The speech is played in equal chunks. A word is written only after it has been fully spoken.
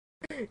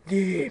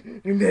the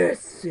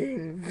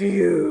missing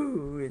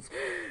views.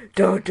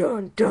 Dun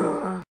dun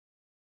dun.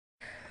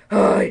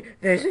 Hi,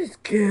 this is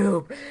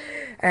Cube,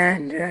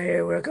 and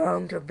we're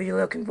going to be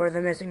looking for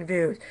the missing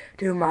views.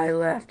 To my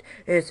left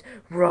is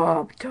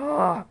Rob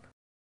Top.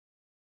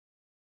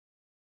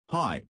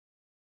 Hi.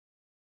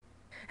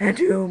 And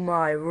to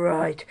my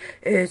right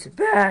is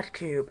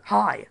Batcube.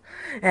 Hi.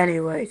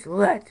 Anyways,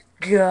 let's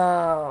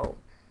go.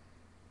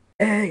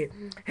 Hey,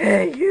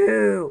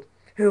 you.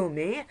 Who,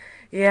 me?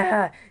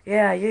 Yeah,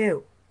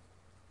 you.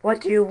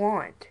 What do you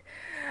want?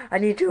 I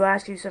need to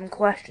ask you some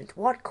questions.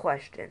 What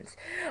questions?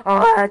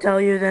 I'll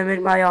tell you them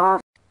in my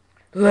office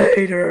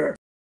later.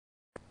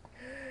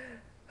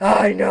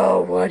 I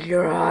know what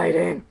you're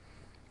hiding.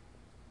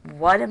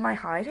 What am I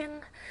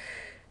hiding?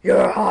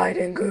 You're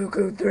hiding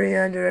Cuckoo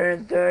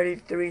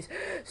 333's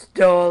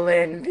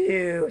stolen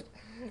views.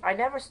 I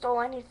never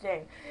stole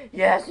anything.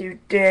 Yes, you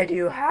did,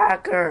 you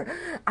hacker.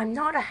 I'm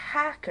not a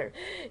hacker.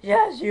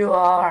 Yes, you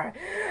are.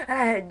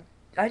 I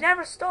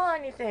never stole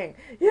anything.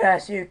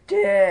 Yes, you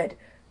did.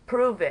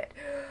 Prove it.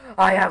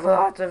 I have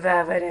lots of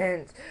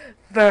evidence.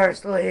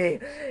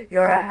 Firstly,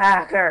 you're a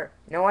hacker.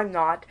 No, I'm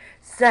not.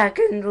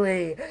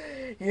 Secondly,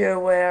 you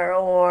wear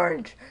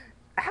orange.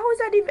 How is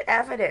that even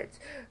evidence?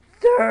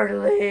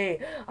 Thirdly,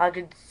 I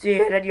can see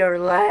it in your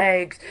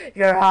legs.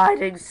 You're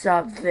hiding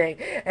something,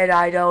 and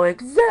I know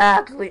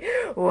exactly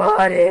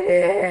what it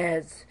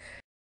is.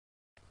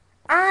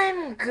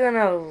 I'm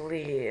gonna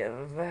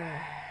leave.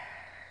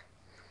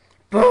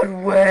 But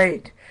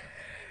wait,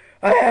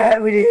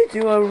 we need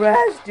to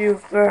arrest you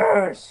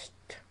first.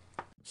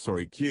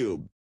 Sorry,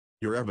 Cube.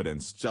 Your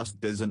evidence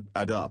just doesn't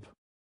add up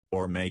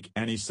or make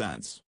any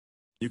sense.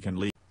 You can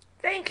leave.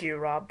 Thank you,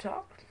 Rob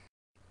Top.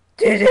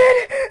 Did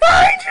it?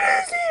 I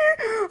just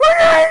hear what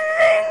I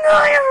think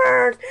I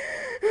heard.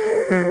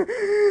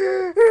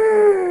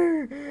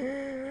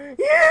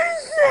 You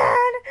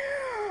said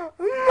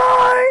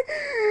my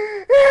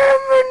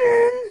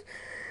evidence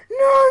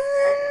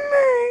doesn't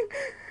make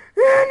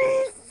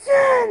any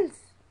sense.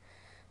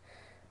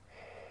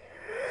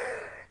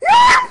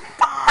 You're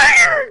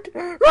fired!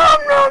 You're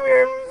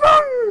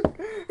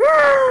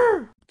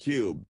fired!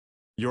 Cube,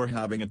 you're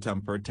having a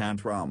temper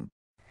tantrum.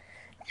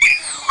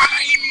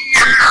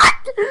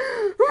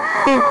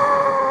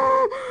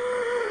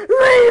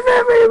 Leave,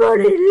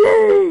 everybody,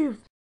 leave!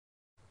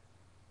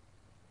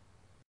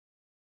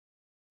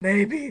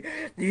 Maybe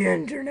the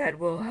internet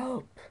will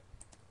help.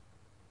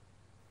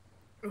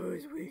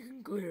 As we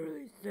can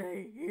clearly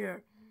say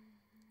here,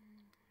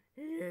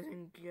 he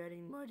isn't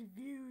getting much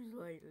views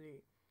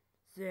lately.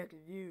 6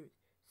 views,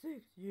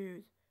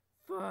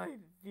 5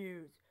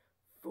 views,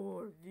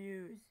 4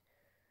 views,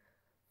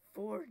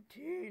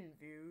 14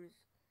 views.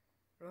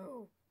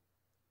 Oh,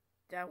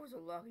 that was a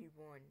lucky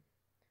one.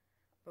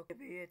 But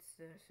maybe it's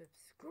the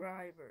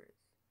subscribers.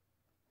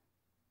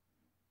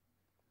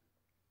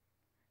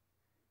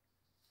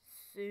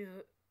 See,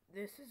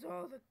 this is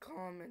all the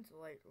comments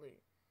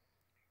lately.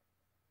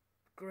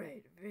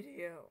 Great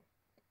video.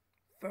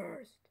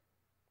 First.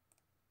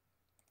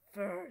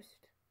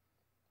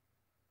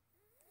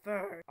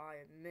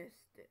 I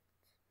missed it.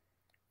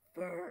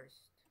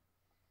 First.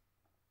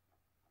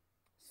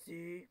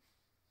 See?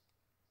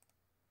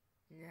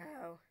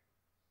 Now.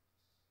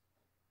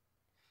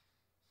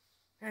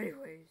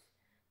 Anyways,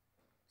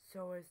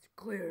 so it's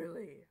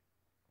clearly.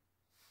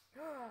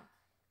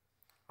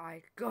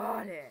 I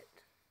got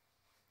it.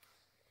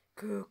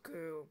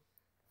 Cuckoo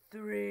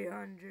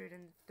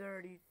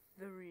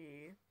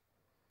 333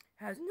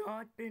 has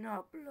not been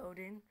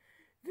uploading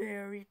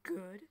very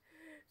good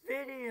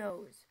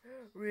videos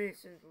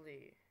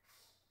recently.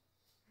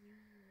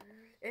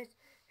 It's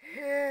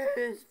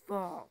his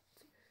fault.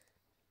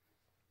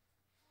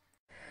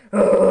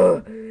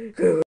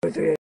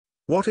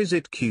 What is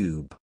it,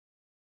 Cube?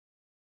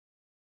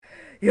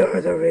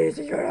 You're the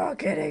reason you're not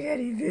getting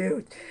any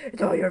views.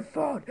 It's all your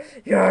fault.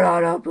 You're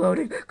not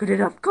uploading good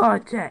enough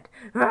content.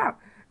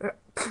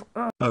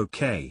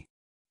 Okay.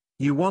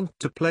 You want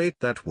to play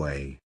it that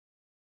way?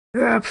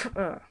 Take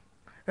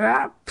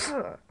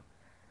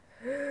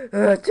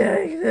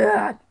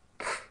that.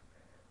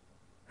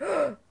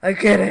 I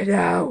get it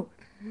now.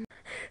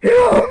 It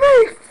all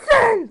makes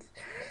sense.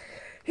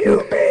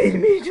 You made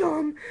me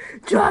dumb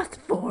just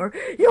for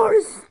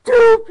your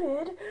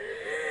stupid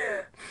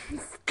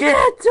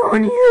skits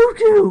on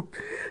YouTube,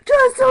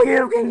 just so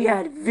you can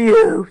get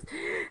views,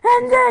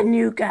 and then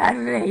you got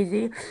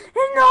lazy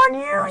and not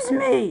use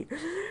me.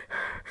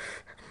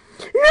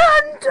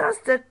 You're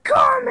just a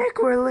comic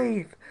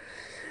relief,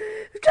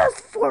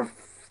 just for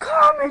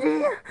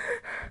comedy.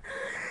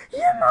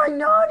 Am I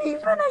not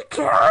even a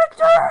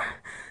character?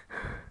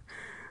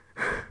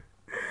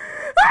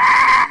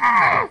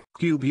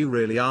 Cube, you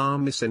really are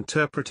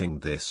misinterpreting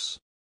this.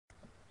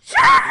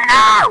 Shut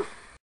up!